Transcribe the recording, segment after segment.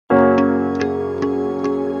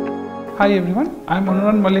Hi everyone, I am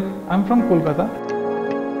Anuron Mullik. I am from Kolkata.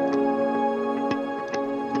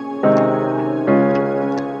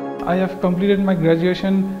 I have completed my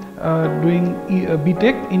graduation doing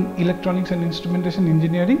BTech in Electronics and Instrumentation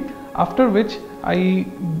Engineering, after which I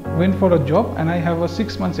went for a job and I have a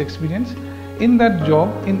 6 months experience. In that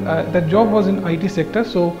job, that job was in IT sector,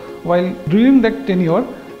 so while during that tenure,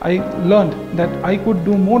 I learned that I could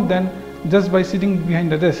do more than just by sitting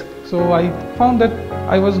behind a desk. So I found that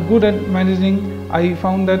I was good at managing, I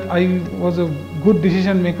found that I was a good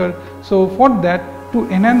decision maker. So for that, to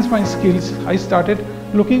enhance my skills, I started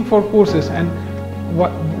looking for courses, and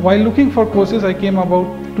while looking for courses, I came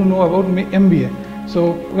to know about MBA.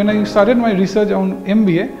 So when I started my research on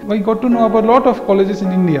MBA, I got to know about a lot of colleges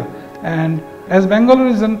in India, and as Bangalore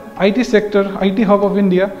is an IT sector, IT hub of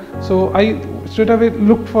India, so I straight away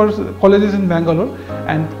looked for colleges in Bangalore,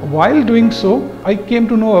 and while doing so, I came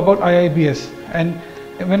to know about IIBS, and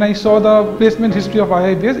when I saw the placement history of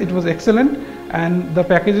IIBS, it was excellent, and the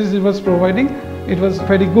packages it was providing, it was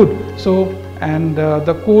very good. So, and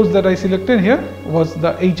the course that I selected here was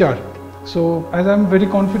the HR. So as I am very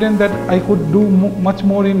confident that I could do much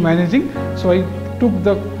more in managing, so I took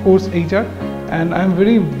the course HR, and I am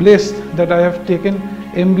very blessed that I have taken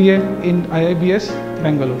MBA in IIBS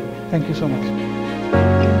Bangalore. Thank you so much.